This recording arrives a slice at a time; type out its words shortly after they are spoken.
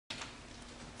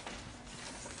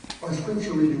Our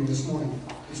scripture reading this morning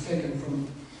is taken from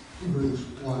Hebrews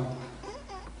 1.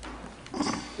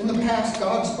 In the past,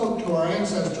 God spoke to our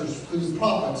ancestors through the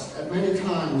prophets at many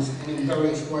times and in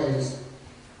various ways.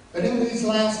 But in these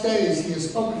last days he has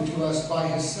spoken to us by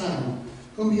his Son,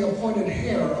 whom he appointed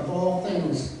heir of all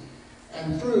things,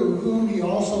 and through whom he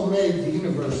also made the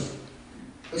universe.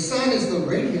 The Son is the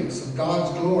radiance of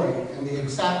God's glory and the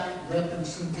exact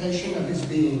representation of his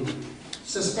being,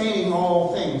 sustaining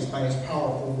all things by his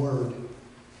powerful word.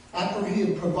 After he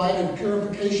had provided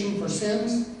purification for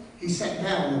sins, he sat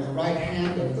down at the right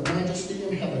hand of the Majesty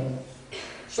in heaven.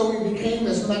 So he became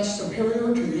as much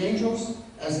superior to the angels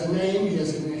as the name he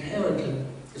has inherited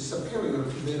is superior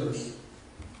to theirs.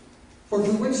 For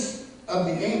to which of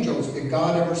the angels did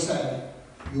God ever say,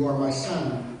 "You are my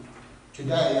son,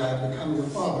 today I have become your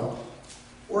father"?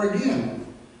 Or again,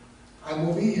 "I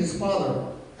will be his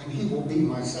father, and he will be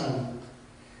my son"?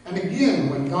 And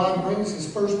again, when God brings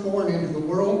his firstborn into the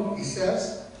world, he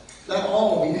says, "Let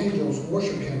all the angels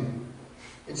worship him."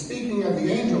 And speaking of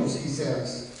the angels, he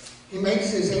says, "He makes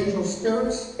his angels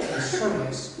spirits and his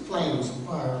servants flames of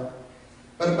fire."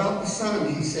 But about the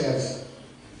Son, he says,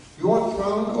 "Your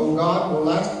throne, O God, will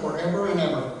last forever and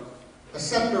ever. A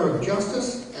scepter of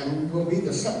justice and will be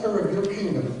the scepter of your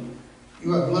kingdom.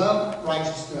 You have loved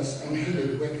righteousness and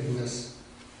hated wickedness.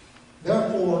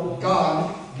 Therefore,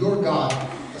 God, your God,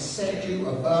 has set you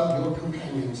above your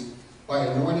companions by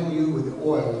anointing you with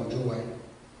oil of joy."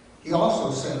 He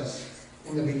also says,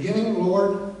 "In the beginning,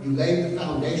 Lord, you laid the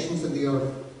foundations of the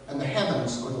earth, and the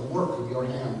heavens are the work of your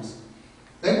hands.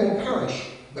 They will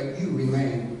perish, but you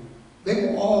remain. They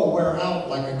will all wear out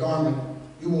like a garment.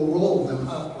 You will roll them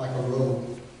up like a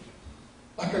robe.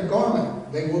 Like a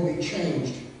garment, they will be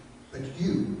changed, but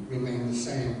you remain the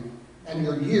same, and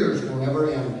your years will never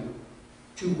end.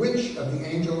 To which of the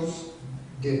angels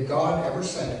did God ever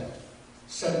say,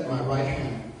 'Sit at my right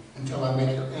hand until I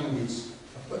make your enemies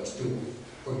a footstool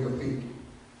for your feet'?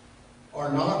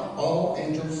 Are not all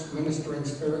angels ministering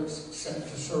spirits sent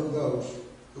to serve those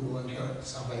who will inherit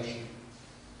salvation?"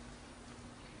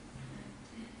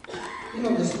 You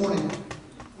know, this morning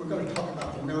we're going to talk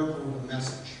about the miracle of the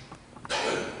message.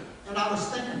 And I was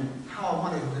thinking how I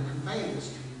wanted to convey this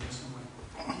to you this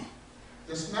morning.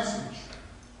 This message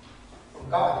from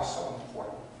God is so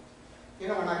important. You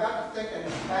know, when I got to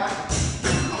thinking back,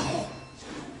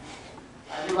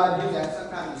 I knew I'd do that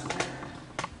sometimes.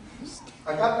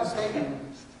 I got to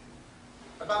thinking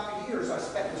about the years I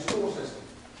spent in the school system.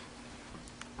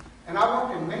 And I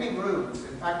worked in many rooms.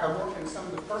 In fact, I worked in some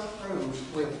of the first rooms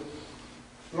with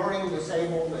learning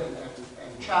disabled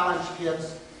and challenged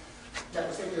kids that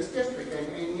was in this district.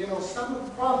 And you know, some of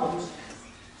the problems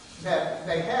that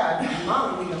they had,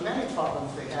 not only the many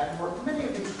problems they had, were many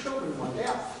of these children were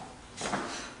deaf.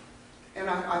 And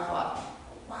I thought,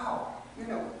 wow, you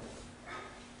know,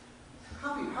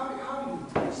 how do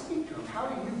you speak to them? How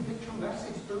do you get your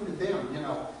message through to them, you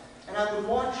know? And I would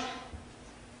watch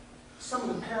some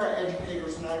of the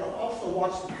para-educators, and I would also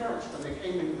watch the parents when they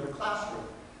came into their classroom.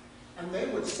 And they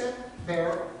would sit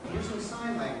there using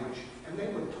sign language, and they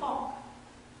would talk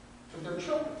to their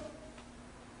children.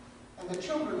 And the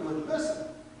children would listen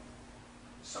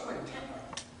so intently.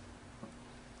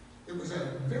 It was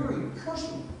a very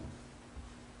personal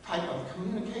type of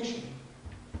communication.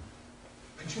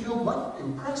 But you know what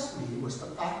impressed me was the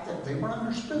fact that they were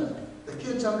understood. The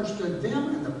kids understood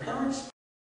them, and the parents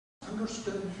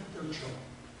understood their children.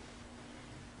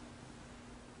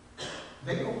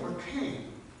 They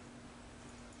overcame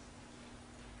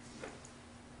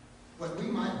what we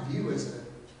might view as a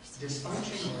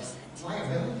dysfunction or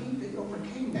liability. They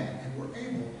overcame that and were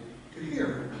able to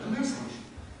hear the message.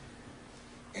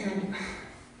 And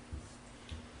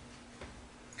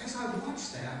as I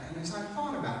watched that, and as I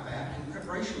thought about that in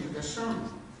preparation for this sermon,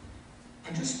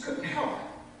 I just couldn't help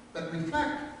but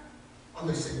reflect on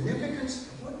the significance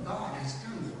of what God has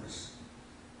done for us.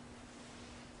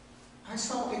 I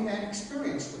saw in that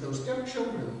experience with those deaf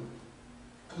children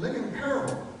a living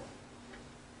parable.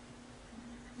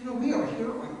 You know, we are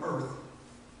here on earth,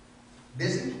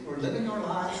 busy. We're living our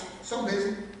lives, so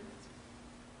busy,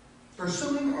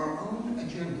 pursuing our own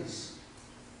agendas.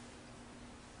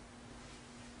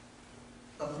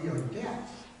 But we are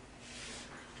deaf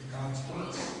to God's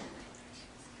voice.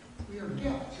 We are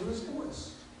deaf to his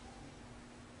voice.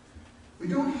 We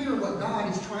don't hear what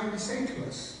God is trying to say to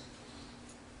us.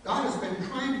 God has been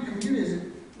trying to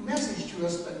communicate a message to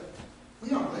us, but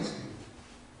we aren't listening.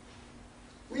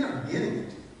 We aren't getting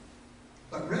it.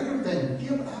 But rather than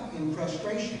give up in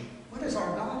frustration, what has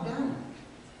our God done?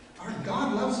 Our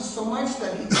God loves us so much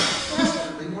that he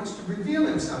desperately wants to reveal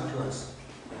himself to us.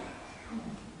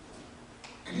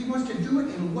 And he wants wants to do it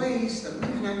in ways that we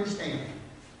can understand.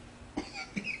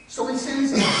 So he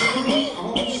sends his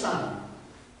own Son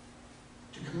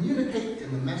to communicate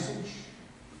in the message,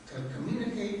 to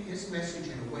communicate his message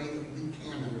in a way that we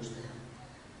can understand.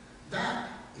 That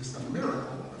is the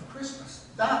miracle of Christmas.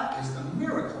 That is the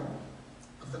miracle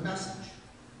of the message.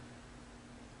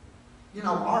 You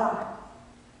know, our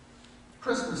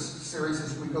Christmas series,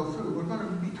 as we go through, we're going to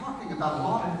be talking about a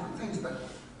lot of different things, but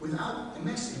without the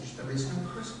message, there is no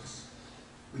Christmas.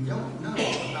 We don't know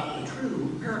about the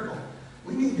true miracle.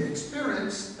 We need to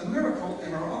experience the miracle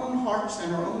in our own hearts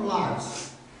and our own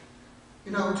lives.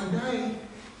 You know, today,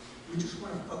 we just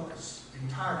want to focus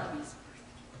entirely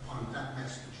upon that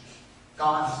message,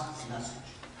 God's message.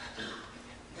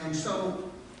 And so,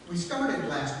 we started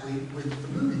last week with the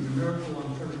movie, The Miracle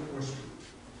on 34th Street.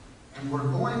 And we're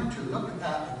going to look at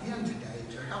that again today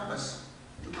to help us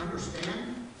to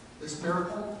understand this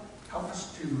miracle, help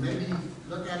us to maybe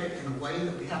look at it in a way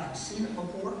that we haven't seen it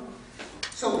before.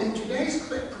 So in today's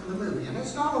clip from the movie, and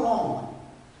it's not a long one,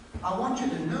 I want you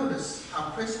to notice how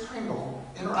Chris Kringle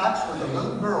interacts with a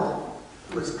little girl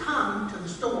who has come to the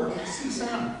store to see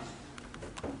Santa.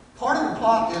 Part of the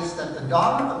plot is that the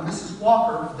daughter of Mrs.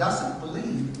 Walker doesn't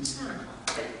believe in Santa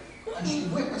Claus. And she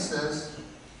witnesses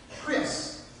Chris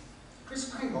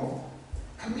Kringle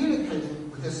communicating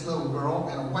with this little girl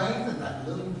in a way that that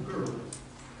little girl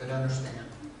could understand.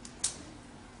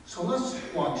 So let's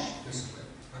watch this clip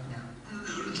right now.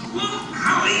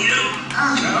 How are you?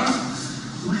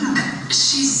 Well,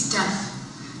 she's deaf.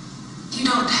 You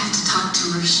don't have to talk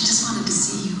to her. She just wanted to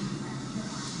see you.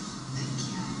 Thank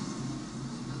you.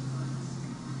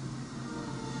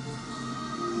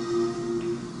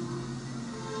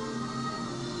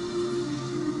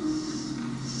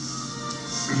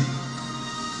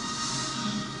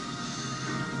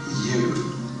 You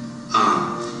are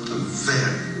a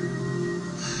very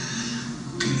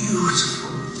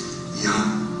beautiful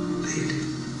young lady.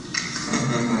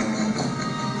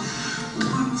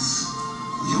 What's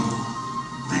your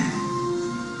name?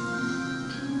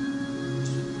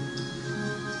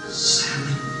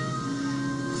 Sammy.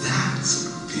 That's a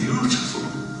beautiful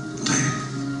name.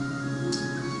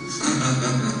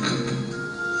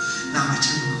 Now I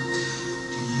tell you what,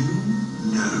 do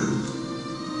you know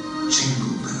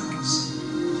Jingle Bells?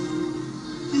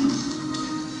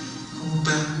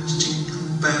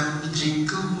 Bells,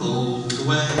 jingle all the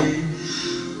way.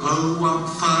 Oh, what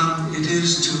fun it is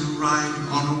to ride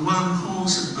on a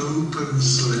one-horse open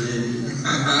sleigh.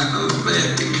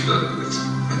 Very good.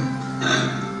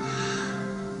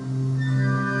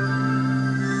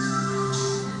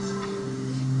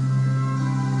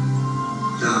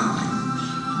 Darling,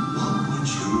 what would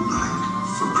you like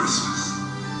for Christmas?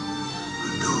 A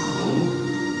doll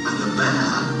and a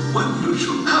bear? Well, you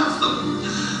shall have them.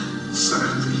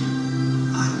 Certainly,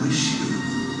 I wish you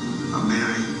a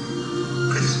Merry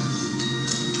Christmas.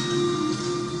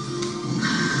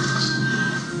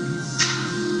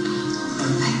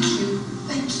 Thank you.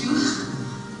 Thank you.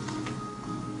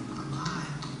 Bye-bye.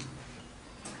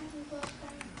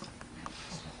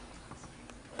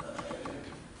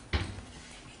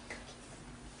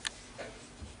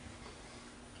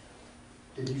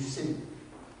 Did you see?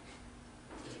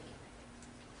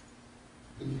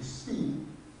 Did you see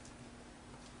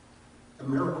the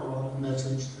miracle of the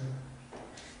message there?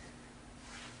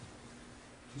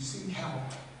 You see how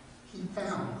he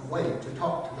found a way to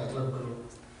talk to that little girl?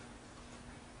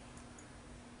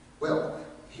 Well,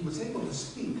 he was able to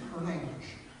speak her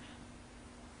language.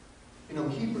 You know,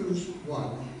 Hebrews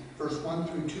 1, verse 1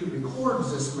 through 2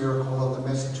 records this miracle of the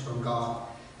message from God.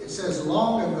 It says,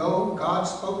 long ago, God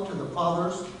spoke to the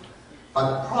fathers by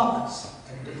the prophets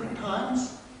at different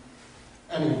times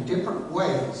and in different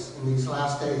ways in these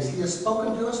last days. He has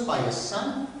spoken to us by his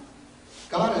Son.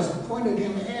 God has appointed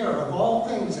him heir of all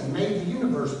things and made the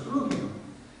universe through him.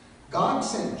 God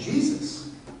sent Jesus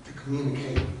to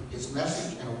communicate his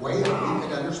message in a way that we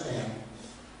could understand.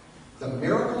 The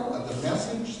miracle of the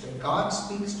message that God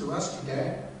speaks to us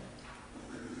today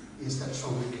is that so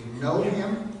we can know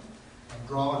him and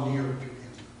draw near to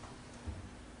him.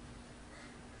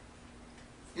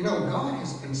 You know, God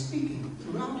has been speaking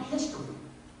throughout history.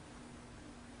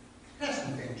 It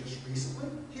hasn't been just recently.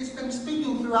 He's been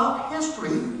speaking throughout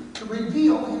history to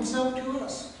reveal himself to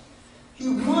us. He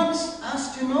wants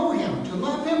us to know him, to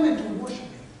love him, and to worship him.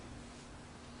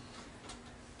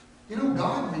 You know,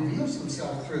 God reveals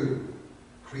himself through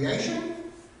creation,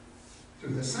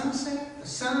 through the sunset, the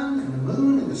sun, and the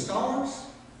moon, and the stars.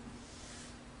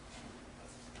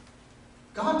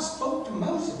 God spoke to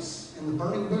Moses in the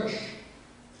burning bush.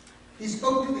 He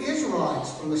spoke to the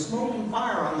Israelites from the smoking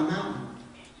fire on the mountain.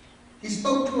 He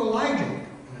spoke to Elijah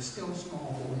in a still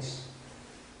small voice.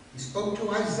 He spoke to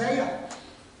Isaiah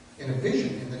in a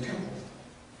vision in the temple.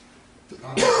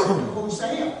 God spoke to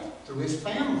Hosea through his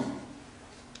family.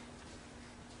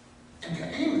 And to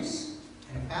Amos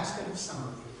in a basket of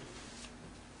summer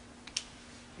food.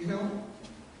 You know,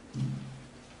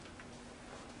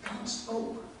 God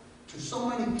spoke to so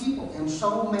many people in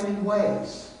so many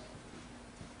ways.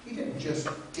 He didn't just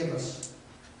give us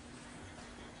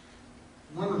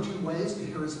one or two ways to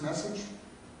hear his message.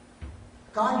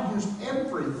 God used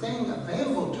everything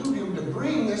available to him to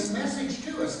bring this message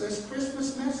to us, this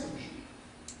Christmas message.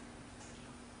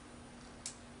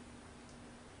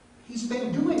 He's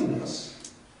been doing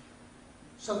this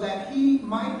so that he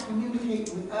might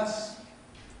communicate with us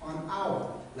on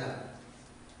our level.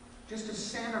 Just as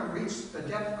Santa reached the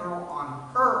deaf girl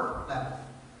on her level.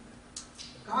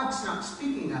 God's not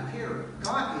speaking up here.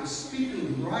 God is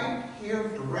speaking right here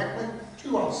directly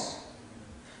to us.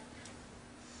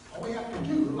 All we have to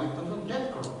do, like the little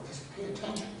deaf girl, is pay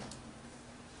attention.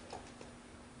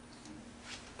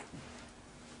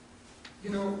 You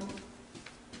know,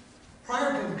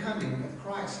 prior to the coming of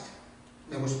Christ,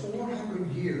 there was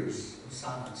 400 years of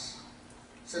silence.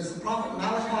 Since the prophet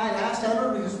Malachi last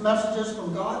uttered his messages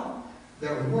from God,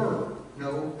 there were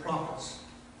no prophets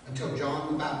until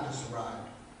John the Baptist arrived.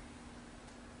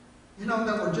 You know,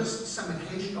 there were just some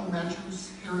occasional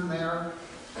mentions here and there,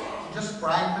 just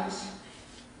fragments,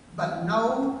 but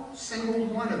no single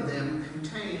one of them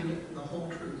contained the whole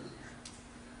truth.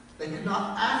 They could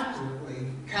not accurately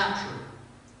capture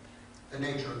the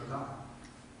nature of God.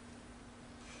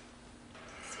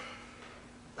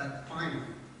 But finally,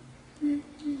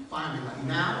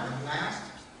 now at last,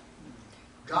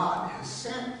 God has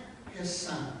sent his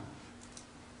Son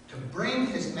to bring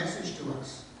his message to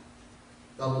us.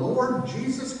 The Lord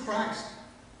Jesus Christ.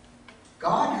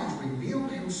 God has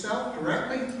revealed himself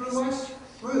directly through us,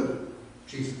 through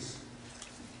Jesus.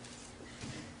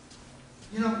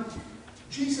 You know,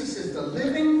 Jesus is the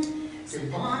living,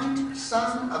 divine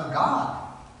Son of God.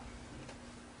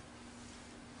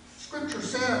 Scripture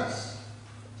says,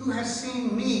 "Who has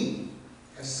seen me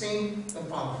has seen the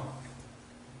Father."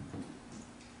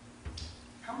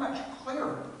 How much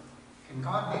clearer can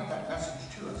God make that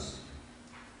message to us?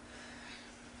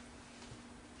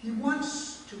 He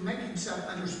wants to make himself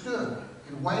understood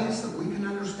in ways that we can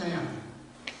understand.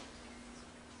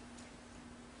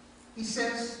 He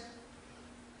says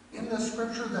in the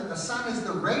scripture that the Son is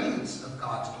the radiance of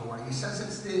God's glory. He says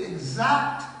it's the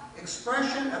exact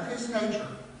expression of his nature,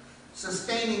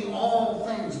 sustaining all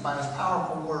things by his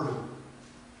powerful word.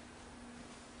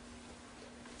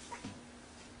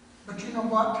 But you know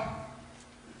what?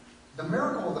 The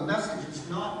miracle of the message is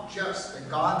not just that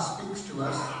God speaks to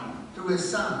us through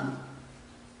his Son,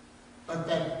 but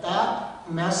that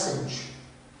message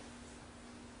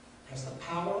has the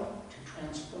power to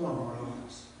transform our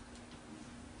lives.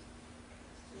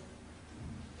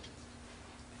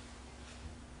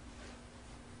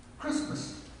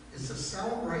 Christmas is a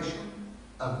celebration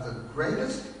of the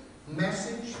greatest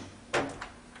message that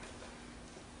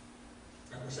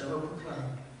was ever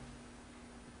proclaimed.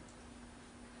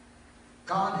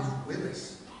 God is with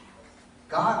us.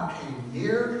 God came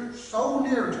near, so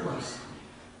near to us,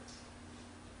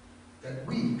 that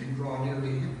we can draw near to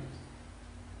him.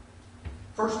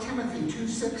 1 Timothy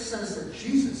 2:6 says that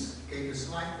Jesus gave his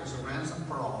life as a ransom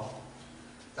for all.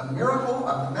 The miracle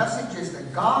of the message is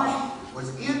that God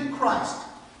was in Christ,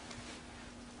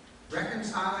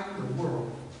 reconciling the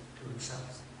world to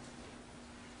himself.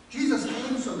 Jesus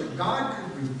came so that God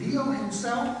could reveal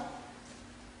himself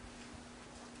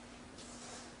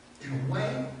in a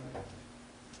way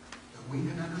that we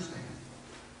can understand.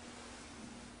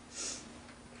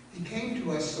 He came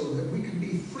to us so that we can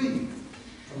be free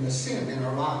from the sin in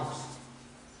our lives.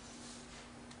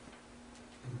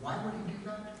 And why would he do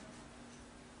that?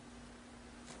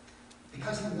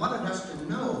 Because he wanted us to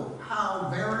know how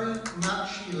very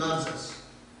much he loves us.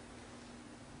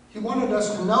 He wanted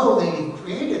us to know that he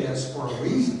created us for a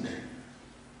reason.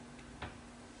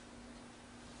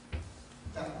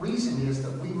 That reason is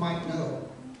that we might know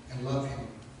and love him.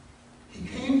 He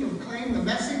came to proclaim the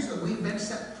message that we've been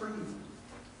set free.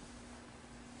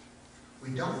 We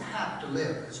don't have to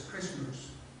live as prisoners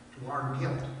to our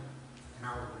guilt and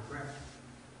our regret.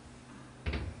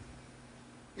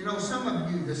 You know, some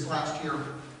of you this last year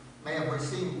may have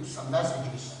received some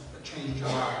messages that changed your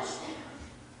lives.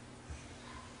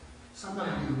 Some of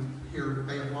you here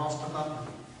may have lost a loved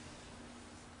one.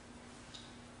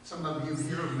 Some of you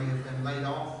here may have been laid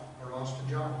off or lost a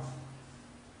job.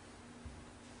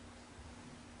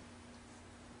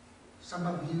 Some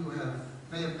of you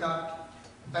may have got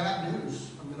bad news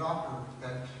from the doctor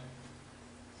that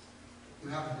you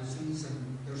have a disease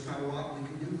and there's not a lot we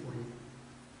can do for you.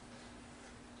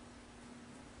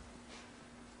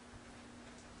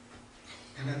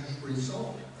 And as a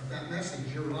result of that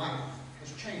message, your life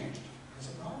has changed, has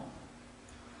it not?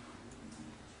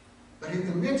 But in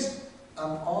the midst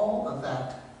of all of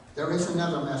that, there is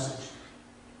another message.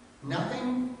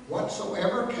 Nothing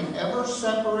whatsoever can ever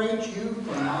separate you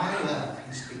from my love,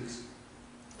 he speaks.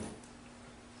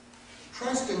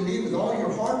 Trust in me with all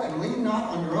your heart and lean not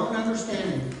on your own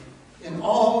understanding. In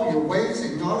all your ways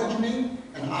acknowledge me,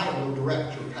 and I will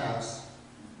direct your paths.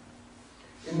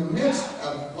 In the midst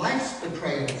of life's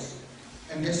betrayals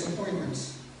and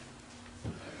disappointments,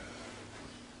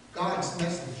 God's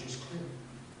message is clear.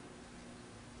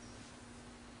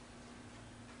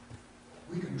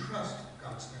 We can trust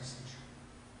God's message.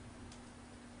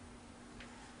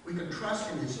 We can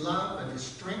trust in his love and his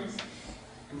strength,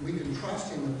 and we can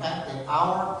trust in the fact that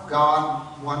our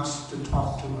God wants to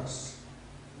talk to us.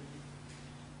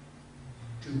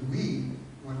 Do we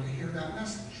want to hear that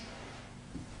message?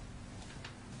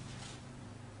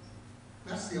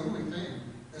 That's the only thing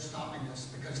that's stopping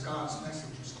us, because God's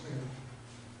message is clear.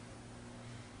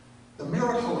 The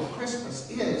miracle of Christmas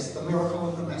is the miracle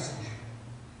of the message.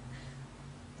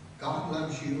 God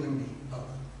loves you and me both.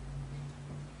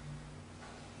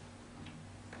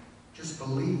 Just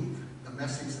believe the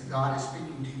message that God is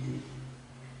speaking to you,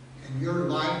 and your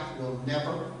life will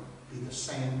never be the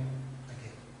same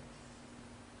again.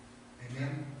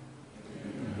 Amen?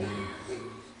 Amen.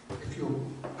 If you'll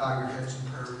bow your heads in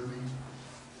prayer with me.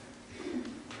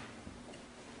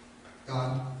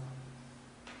 God,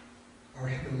 our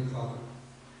Heavenly Father,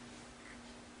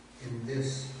 in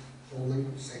this holy,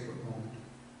 sacred moment,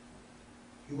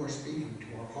 you are speaking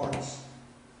to our hearts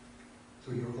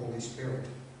through your Holy Spirit.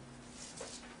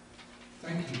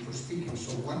 Thank you for speaking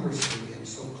so wondrously and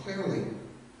so clearly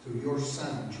through your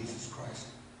Son, Jesus Christ.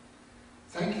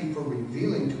 Thank you for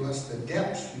revealing to us the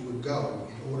depths you would go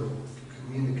in order to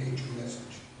communicate your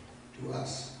message to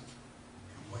us.